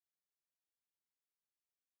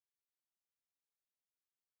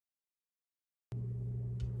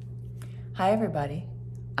Hi everybody,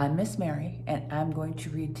 I'm Miss Mary and I'm going to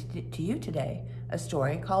read to you today a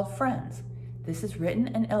story called Friends. This is written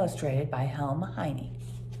and illustrated by Helme Heine.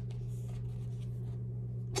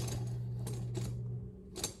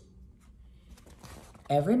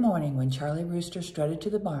 Every morning when Charlie Rooster strutted to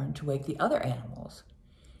the barn to wake the other animals,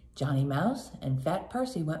 Johnny Mouse and Fat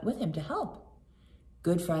Percy went with him to help.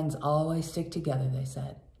 Good friends always stick together, they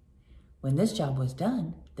said. When this job was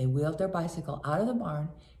done, they wheeled their bicycle out of the barn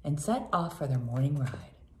and set off for their morning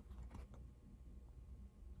ride.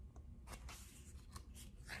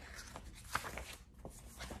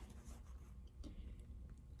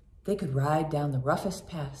 They could ride down the roughest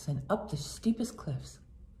paths and up the steepest cliffs.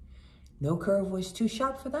 No curve was too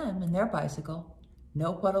sharp for them and their bicycle.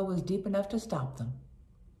 No puddle was deep enough to stop them.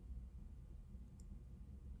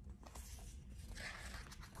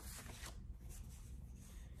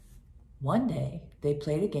 One day, they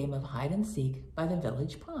played a game of hide and seek by the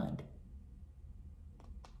village pond.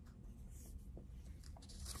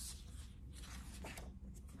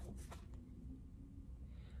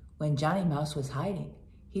 When Johnny Mouse was hiding,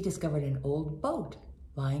 he discovered an old boat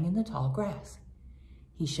lying in the tall grass.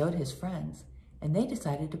 He showed his friends, and they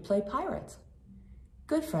decided to play pirates.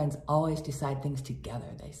 Good friends always decide things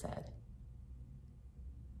together, they said.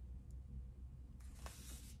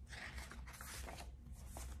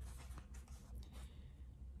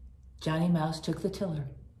 Johnny Mouse took the tiller.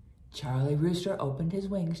 Charlie Rooster opened his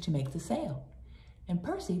wings to make the sail, and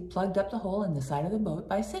Percy plugged up the hole in the side of the boat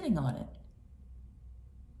by sitting on it.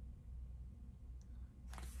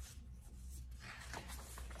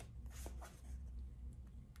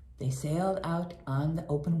 They sailed out on the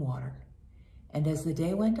open water, and as the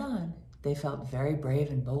day went on, they felt very brave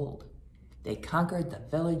and bold. They conquered the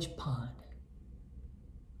village pond.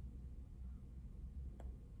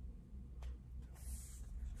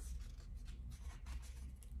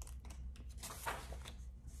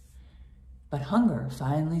 But hunger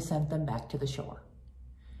finally sent them back to the shore.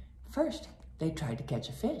 First, they tried to catch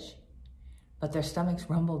a fish, but their stomachs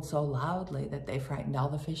rumbled so loudly that they frightened all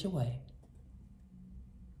the fish away.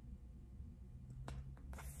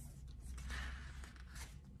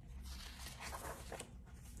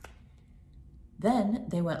 Then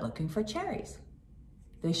they went looking for cherries.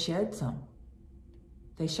 They shared them,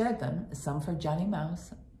 some for Johnny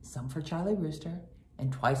Mouse, some for Charlie Rooster,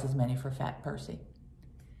 and twice as many for Fat Percy.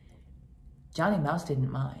 Johnny Mouse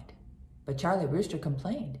didn't mind, but Charlie Rooster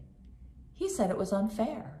complained. He said it was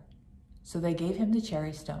unfair, so they gave him the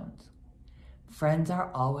cherry stones. Friends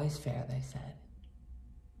are always fair, they said.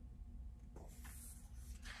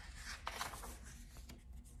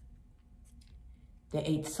 They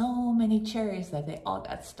ate so many cherries that they all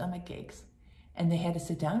got stomach aches, and they had to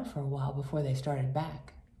sit down for a while before they started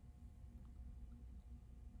back.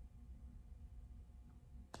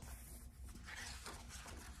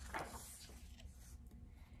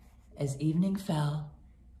 As evening fell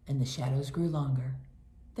and the shadows grew longer,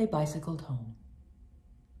 they bicycled home.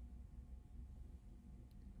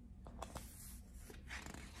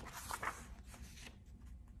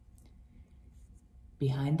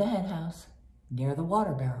 Behind the hen house, near the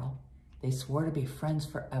water barrel, they swore to be friends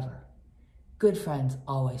forever. Good friends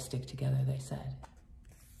always stick together, they said.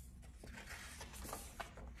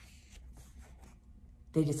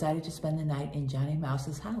 They decided to spend the night in Johnny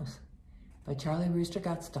Mouse's house, but Charlie Rooster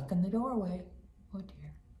got stuck in the doorway. Oh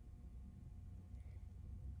dear.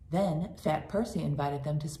 Then Fat Percy invited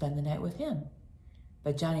them to spend the night with him,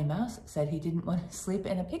 but Johnny Mouse said he didn't want to sleep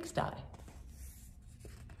in a pigsty.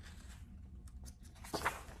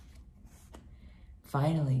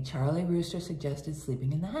 Finally, Charlie Rooster suggested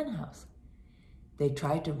sleeping in the hen house. They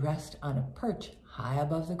tried to rest on a perch high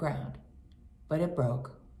above the ground, but it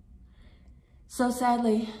broke. So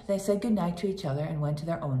sadly, they said goodnight to each other and went to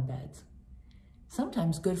their own beds.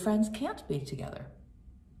 Sometimes good friends can't be together.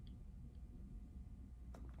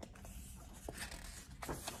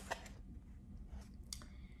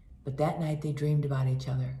 But that night they dreamed about each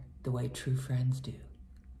other the way true friends do.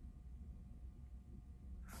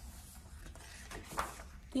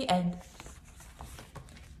 The end.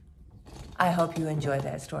 I hope you enjoyed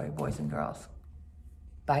that story, boys and girls.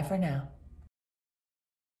 Bye for now.